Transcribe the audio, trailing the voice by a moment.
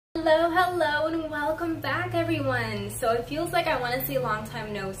Hello, and welcome back, everyone. So it feels like I want to say long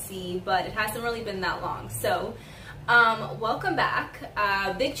time no see, but it hasn't really been that long. So welcome back.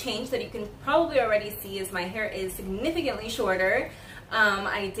 Big change that you can probably already see is my hair is significantly shorter.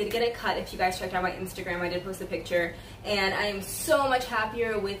 I did get a cut. If you guys checked out my Instagram, I did post a picture, and I am so much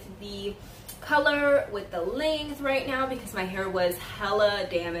happier with the color, with the length right now, because my hair was hella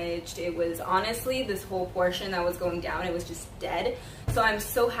damaged. It was honestly, this whole portion that was going down, it was just dead. So I'm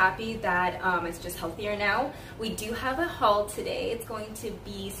so happy that it's just healthier now. We do have a haul today. It's going to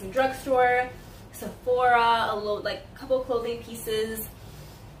be some Drugstore, Sephora, a couple clothing pieces,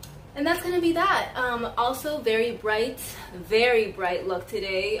 and that's gonna be that. Also very bright look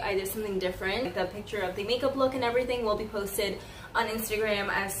today. I did something different. The picture of the makeup look and everything will be posted on Instagram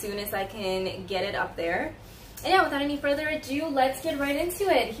as soon as I can get it up there. And yeah, without any further ado, let's get right into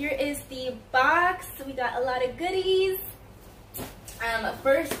it. Here is the box. We got a lot of goodies.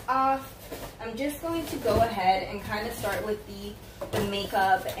 First off, I'm just going to go ahead and kind of start with the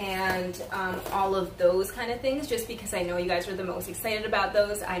makeup and all of those kind of things, just because I know you guys are the most excited about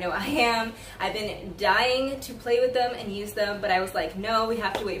those. I know I am. I've been dying to play with them and use them, but I was like, no, we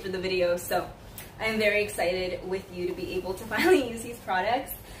have to wait for the video. So I'm very excited with you to be able to finally use these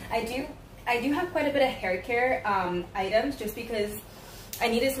products. I do have quite a bit of hair care items, just because I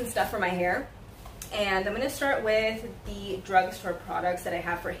needed some stuff for my hair. And I'm going to start with the Drugstore products that I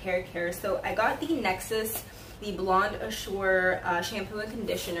have for hair care. So I got the Nexus, the Blonde Assure shampoo and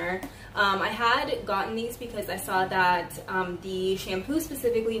conditioner. I had gotten these because I saw that the shampoo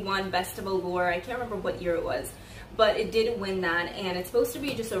specifically won Best of Allure. I can't remember what year it was, but it did win that. And it's supposed to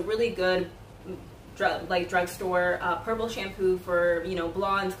be just a really good drugstore purple shampoo for, you know,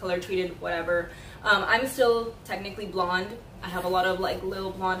 blondes, color treated, whatever. I'm still technically blonde. I have a lot of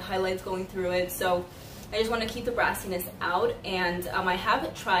little blonde highlights going through it, so I just want to keep the brassiness out. And I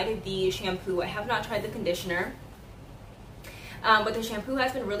have tried the shampoo. I have not tried the conditioner, but the shampoo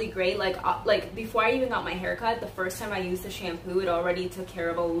has been really great. Like before I even got my haircut, the first time I used the shampoo, it already took care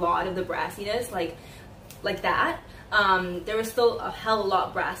of a lot of the brassiness, like that. There was still a hell of a lot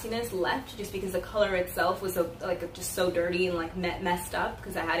of brassiness left, just because the color itself was just so dirty and messed up,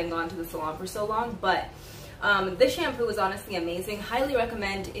 because I hadn't gone to the salon for so long. But this shampoo is honestly amazing. Highly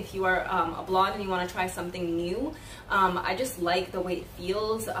recommend if you are a blonde and you want to try something new. I just like the way it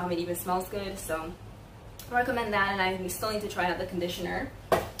feels. It even smells good, so I recommend that. And I still need to try out the conditioner.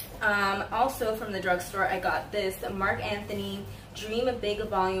 Also from the Drugstore, I got this Marc Anthony Dream Big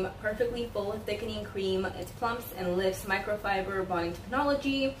Volume Perfectly Full Thickening Cream. It's plumps and lifts microfiber bonding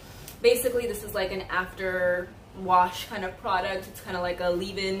technology. Basically, this is like an after wash kind of product. It's kind of like a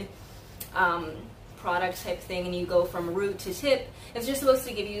leave-in product type thing, and you go from root to tip. It's just supposed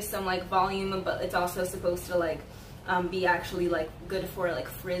to give you some volume, but it's also supposed to be actually good for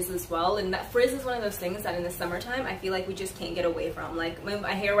frizz as well. And that frizz is one of those things that in the summertime I feel like we just can't get away from.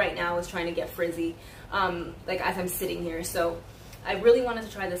 My hair right now is trying to get frizzy as I'm sitting here. So I really wanted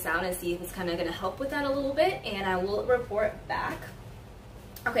to try this out and see if it's kind of going to help with that a little bit, and I will report back.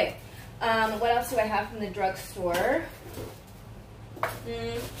 Okay, what else do I have from the Drugstore?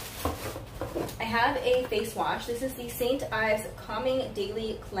 I have a face wash. This is the St. Ives Calming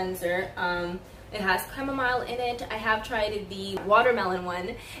Daily Cleanser. It has chamomile in it. I have tried the watermelon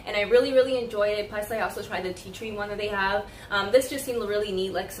one, and I really enjoyed it. Plus, I also tried the tea tree one that they have. This just seemed really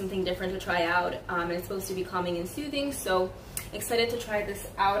neat, something different to try out. And it's supposed to be calming and soothing, so excited to try this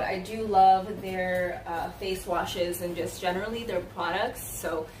out. I do love their face washes and just generally their products,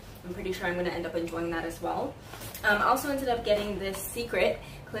 so I'm pretty sure I'm going to end up enjoying that as well. Also ended up getting this Secret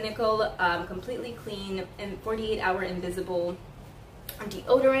Clinical Completely Clean and 48-hour Invisible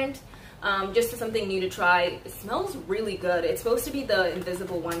deodorant. Just something new to try. It smells really good. It's supposed to be the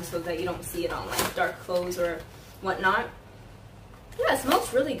invisible one so that you don't see it on dark clothes or whatnot. Yeah, it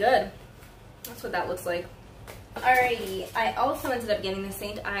smells really good. That's what that looks like. Alrighty, I also ended up getting the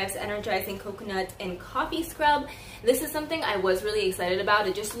St. Ives Energizing Coconut and Coffee Scrub. This is something I was really excited about.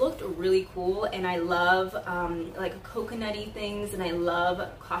 It just looked really cool, and I love coconutty things, and I love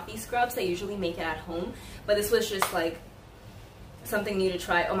coffee scrubs. I usually make it at home, but this was just something new to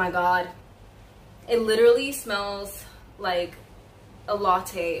try. Oh my god, it literally smells like a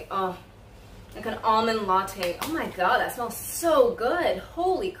latte. Oh, like an almond latte. Oh my god, that smells so good.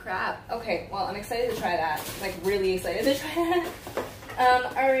 Holy crap. Okay, well, I'm excited to try that. Really excited to try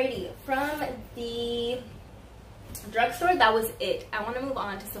that. Alrighty, from the Drugstore, that was it. I want to move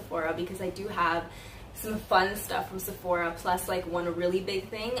on to Sephora because I do have some fun stuff from Sephora, plus like one really big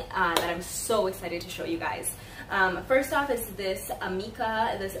thing that I'm so excited to show you guys. First off is this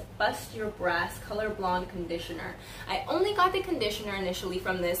Uana.c, this Bust Your Brass Color Blonde Conditioner. I only got the conditioner initially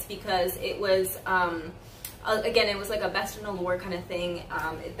from this because it was, again, it was like a best in allure kind of thing.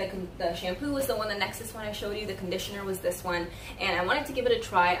 The shampoo was the one, the Nexus one I showed you, the conditioner was this one, and I wanted to give it a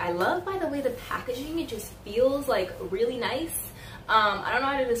try. I love, by the way, the packaging. It just feels like really nice. I don't know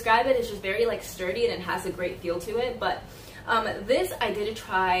how to describe it. It's just very like sturdy and it has a great feel to it, but this I did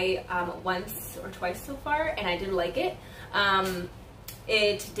try once or twice so far, and I did like it.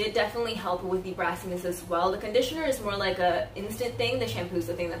 It did definitely help with the brassiness as well. The conditioner is more like a instant thing. The shampoo is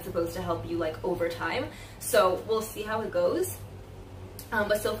the thing that's supposed to help you like over time. So we'll see how it goes.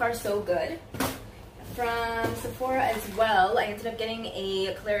 But so far so good. From Sephora as well, I ended up getting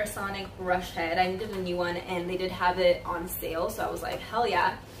a Clarisonic brush head. I needed a new one and they did have it on sale, so I was like, hell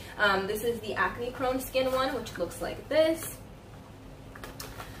yeah. This is the Acne Prone Skin one, which looks like this.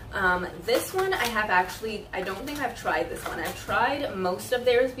 This one I don't think I've tried this one. I've tried most of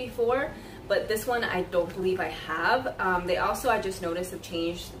theirs before, but this one I don't believe I have. They also, I just noticed, have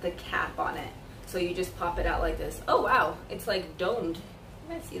changed the cap on it. So you just pop it out like this. Oh wow, it's like domed.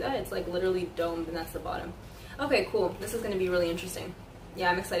 You guys see that? It's like literally domed, and that's the bottom. Okay, cool. This is going to be really interesting. Yeah,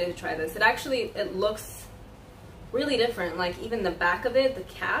 I'm excited to try this. It looks really different. Like even the back of it, the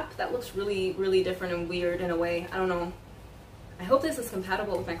cap, that looks really, really different and weird in a way. I don't know. I hope this is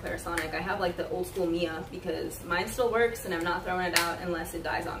compatible with my Clarisonic. I have like the old school Mia because mine still works and I'm not throwing it out unless it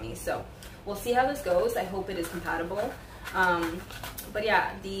dies on me. So we'll see how this goes. I hope it is compatible. But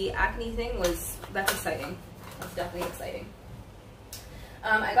yeah, the acne thing that's exciting. That's definitely exciting.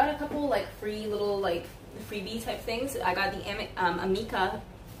 I got a couple like free little like freebie type things. I got the Uana.c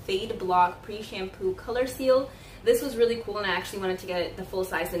Fade Block Pre-Shampoo Color Seal. This was really cool and I actually wanted to get the full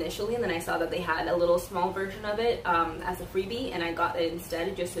size initially, and then I saw that they had a little small version of it as a freebie, and I got it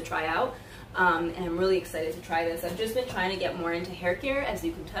instead just to try out. And I'm really excited to try this. I've just been trying to get more into hair care, as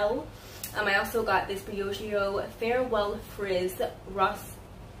you can tell. I also got this Briogeo Farewell Frizz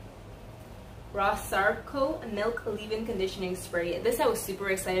Rosarco Milk Leave-In Conditioning Spray. This I was super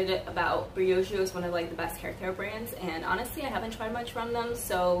excited about. Briogeo is one of like the best hair care brands, and honestly I haven't tried much from them,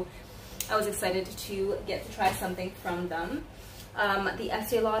 so I was excited to get to try something from them. The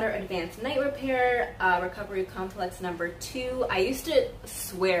Estee Lauder Advanced Night Repair Recovery Complex number 2. I used to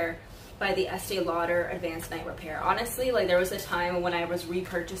swear by the Estee Lauder Advanced Night Repair. Honestly, like there was a time when I was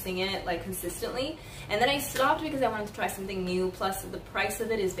repurchasing it like consistently, and then I stopped because I wanted to try something new, plus the price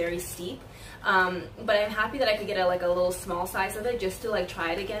of it is very steep. But I'm happy that I could get a little small size of it just to like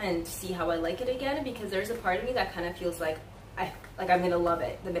try it again and see how I like it again, because there's a part of me that kind of feels like I'm gonna love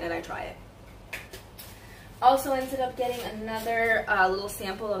it the minute I try it. Also ended up getting another little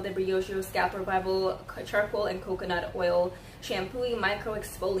sample of the Briogeo Scalp Revival Charcoal and Coconut Oil Shampoo Micro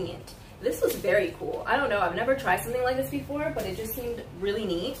Exfoliant. This was very cool. I don't know, I've never tried something like this before, but it just seemed really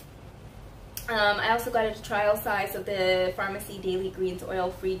neat. I also got a trial size of the Pharmacy Daily Greens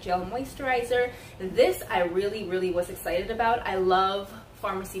Oil Free Gel Moisturizer. This I really, really was excited about. I love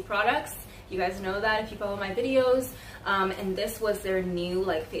pharmacy products. You guys know that if you follow my videos. And this was their new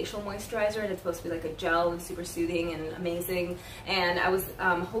like facial moisturizer, and it's supposed to be like a gel and super soothing and amazing. And I was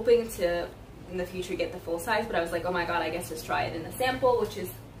hoping to in the future get the full size, but I was like, oh my god, I guess just try it in a sample, which is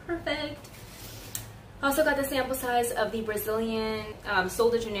perfect. Also got the sample size of the Brazilian Sol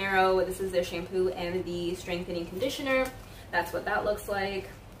de Janeiro. This is their shampoo and the strengthening conditioner. That's what that looks like.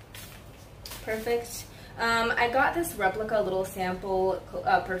 Perfect. I got this replica little sample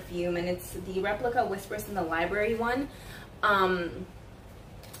perfume, and it's the replica Whispers in the Library one. I'm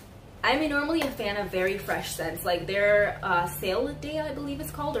normally a fan of very fresh scents, like their sale day, I believe it's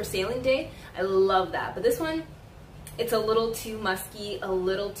called, or sailing day. I love that, but this one, it's a little too musky, a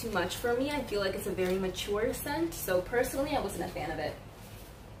little too much for me. I feel like it's a very mature scent, so personally I wasn't a fan of it.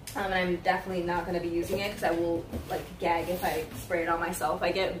 And I'm definitely not going to be using it because I will like gag if I spray it on myself.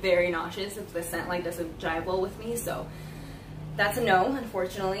 I get very nauseous if the scent like doesn't jive well with me, so that's a no,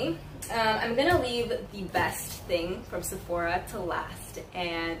 unfortunately. I'm going to leave the best thing from Sephora to last,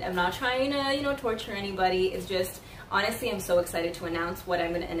 and I'm not trying to, torture anybody. It's just, honestly, I'm so excited to announce what I'm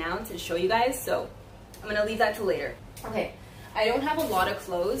going to announce and show you guys, so I'm going to leave that to later. Okay, I don't have a lot of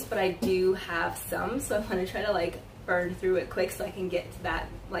clothes, but I do have some, so I'm going to try to like burn through it quick so I can get to that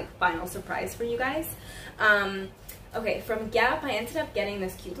like final surprise for you guys. Okay, from Gap I ended up getting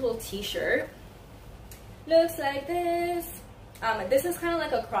this cute little t-shirt. Looks like this. This is kind of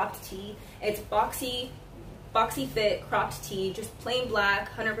like a cropped tee. It's boxy fit cropped tee, just plain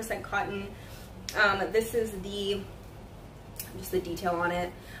black, 100% cotton. This is the just the detail on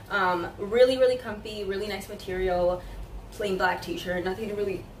it. Really, really comfy, really nice material, plain black t-shirt, nothing to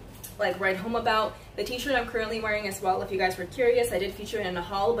really like write home about. The t-shirt I'm currently wearing as well, if you guys were curious, I did feature it in a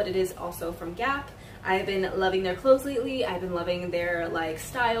haul, but it is also from Gap. I've been loving their clothes lately. I've been loving their like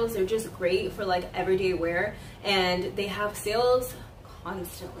styles. They're just great for like everyday wear, and they have sales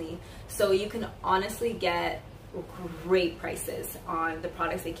constantly, so you can honestly get great prices on the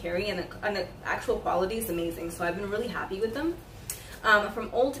products they carry, and the actual quality is amazing, so I've been really happy with them. From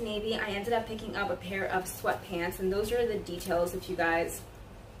Old Navy, I ended up picking up a pair of sweatpants, and those are the details if you guys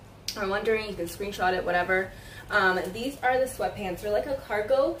are wondering. You can screenshot it, whatever. These are the sweatpants. They're like a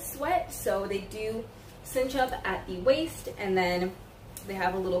cargo sweat, so they do cinch up at the waist, and then they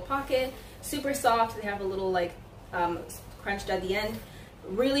have a little pocket, super soft. They have a little like crunched at the end.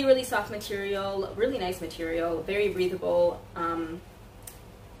 Really, really soft material, really nice material, very breathable.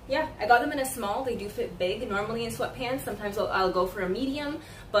 Yeah, I got them in a small. They do fit big normally in sweatpants. Sometimes I'll go for a medium,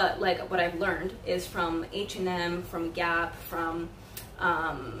 but like what I've learned is from H&M, from Gap, from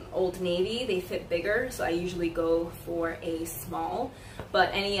Old Navy, they fit bigger, so I usually go for a small, but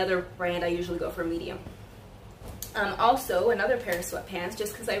any other brand I usually go for a medium. Also another pair of sweatpants,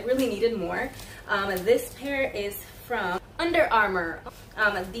 just because I really needed more. This pair is from Under Armour.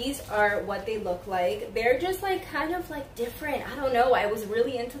 These are what they look like. They're just like kind of like different. I don't know, I was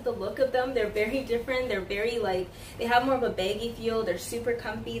really into the look of them. They're very different. They're very like, they have more of a baggy feel. They're super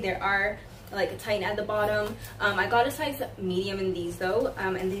comfy. There are like a tighten at the bottom. I got a size medium in these though,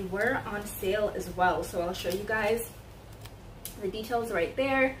 and they were on sale as well, so I'll show you guys the details right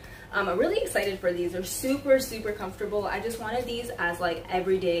there. I'm really excited for these. They're super, super comfortable. I just wanted these as like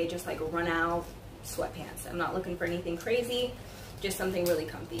everyday, just like run out sweatpants. I'm not looking for anything crazy, just something really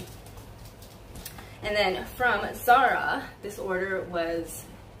comfy. And then from Zara, this order was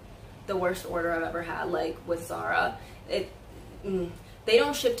the worst order I've ever had. Like with Zara, they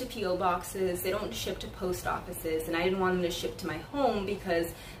don't ship to P.O. boxes, they don't ship to post offices, and I didn't want them to ship to my home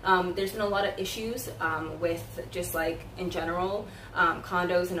because there's been a lot of issues with just like in general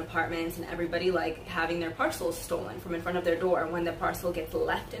condos and apartments and everybody like having their parcels stolen from in front of their door when the parcel gets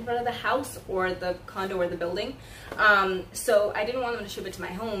left in front of the house or the condo or the building. So I didn't want them to ship it to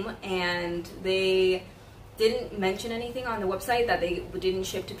my home, and they didn't mention anything on the website that they didn't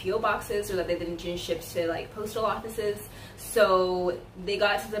ship to P.O. boxes or that they didn't ship to like postal offices. So they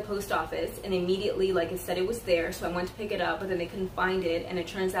got to the post office and immediately like it said it was there, so I went to pick it up, but then they couldn't find it, and it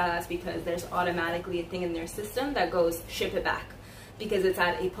turns out that's because there's automatically a thing in their system that goes ship it back because it's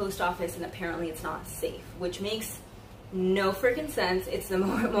at a post office and apparently it's not safe, which makes no freaking sense. It's the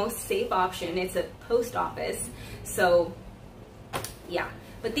most safe option. It's a post office. So yeah.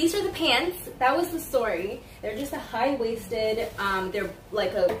 But these are the pants. That was the story. They're just a high-waisted, they're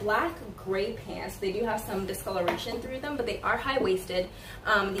like a black-gray pants. They do have some discoloration through them, but they are high-waisted.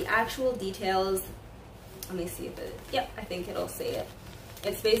 The actual details, let me see if it, yep, I think it'll say it.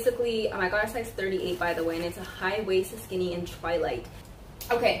 It's basically, I got a size 38 by the way, and it's a high-waist, skinny, and twilight.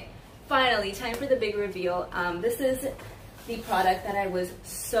 Okay, finally, time for the big reveal. This is the product that I was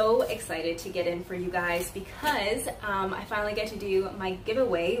so excited to get in for you guys because I finally get to do my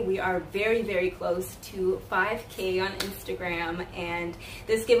giveaway. We are very, very close to 5K on Instagram, and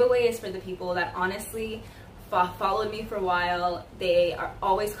this giveaway is for the people that honestly followed me for a while. They are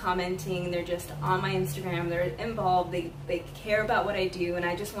always commenting, they're just on my Instagram, they're involved, they care about what I do, and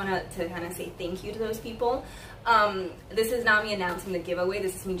I just want to kind of say thank you to those people. This is not me announcing the giveaway,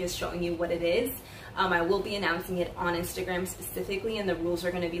 this is me just showing you what it is. I will be announcing it on Instagram specifically, and the rules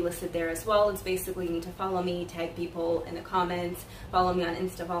are going to be listed there as well. It's basically you need to follow me, tag people in the comments, follow me on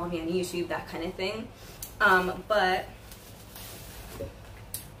Insta, follow me on YouTube, that kind of thing. But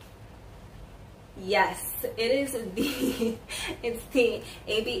yes, it is it's the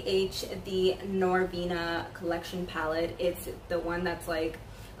ABH, the Norvina collection palette. It's the one that's like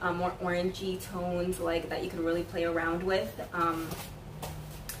more orangey tones, like that you can really play around with.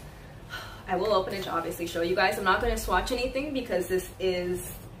 I will open it to obviously show you guys. I'm not going to swatch anything because this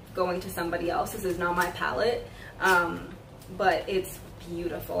is going to somebody else. This is not my palette, but it's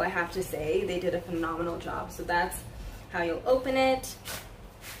beautiful, I have to say. They did a phenomenal job. So that's how you'll open it.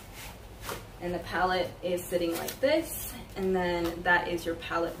 And the palette is sitting like this, and then that is your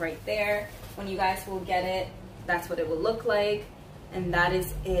palette right there. When you guys will get it, that's what it will look like, and that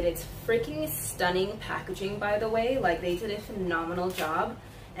is it. It's freaking stunning packaging, by the way. Like, they did a phenomenal job.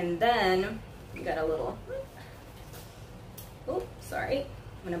 And then you got a little, oh, sorry,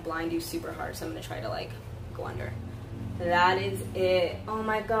 I'm gonna blind you super hard, so I'm gonna try to like go under. That is it. Oh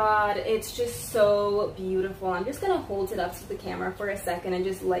my god, it's just so beautiful. I'm just gonna hold it up to the camera for a second and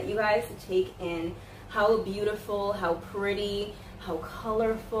just let you guys take in how beautiful, how pretty, how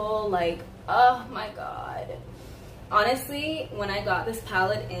colorful, like, oh my god. Honestly, when I got this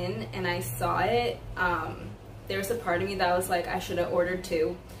palette in and I saw it, there was a part of me that was like, I should have ordered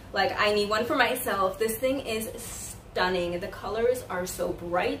two. Like, I need one for myself. This thing is stunning. The colors are so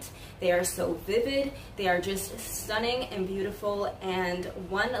bright, they are so vivid, they are just stunning and beautiful, and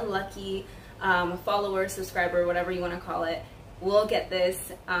one lucky follower, subscriber, whatever you want to call it, will get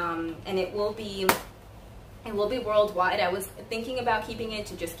this, and it will be worldwide. I was thinking about keeping it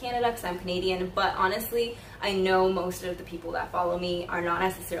to just Canada because I'm Canadian, but honestly, I know most of the people that follow me are not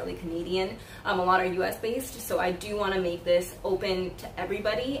necessarily Canadian. A lot are US based, so I do want to make this open to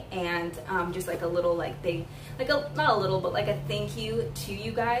everybody, and just like a little like thing, like not a little, but like a thank you to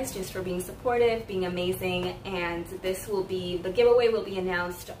you guys just for being supportive, being amazing. And this will be, the giveaway will be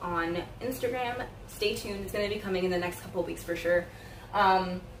announced on Instagram. Stay tuned, it's going to be coming in the next couple of weeks for sure.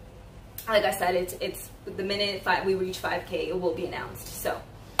 Like I said, it's the minute we reach 5K, it will be announced. So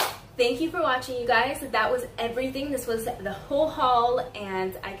thank you for watching, you guys. That was everything. This was the whole haul,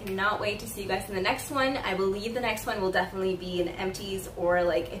 and I cannot wait to see you guys in the next one. I believe the next one will definitely be an empties or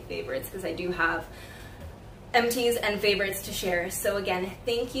like a favorites, because I do have empties and favorites to share. So again,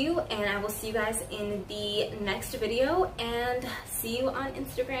 thank you, and I will see you guys in the next video, and see you on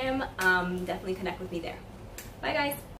Instagram. Definitely connect with me there. Bye guys.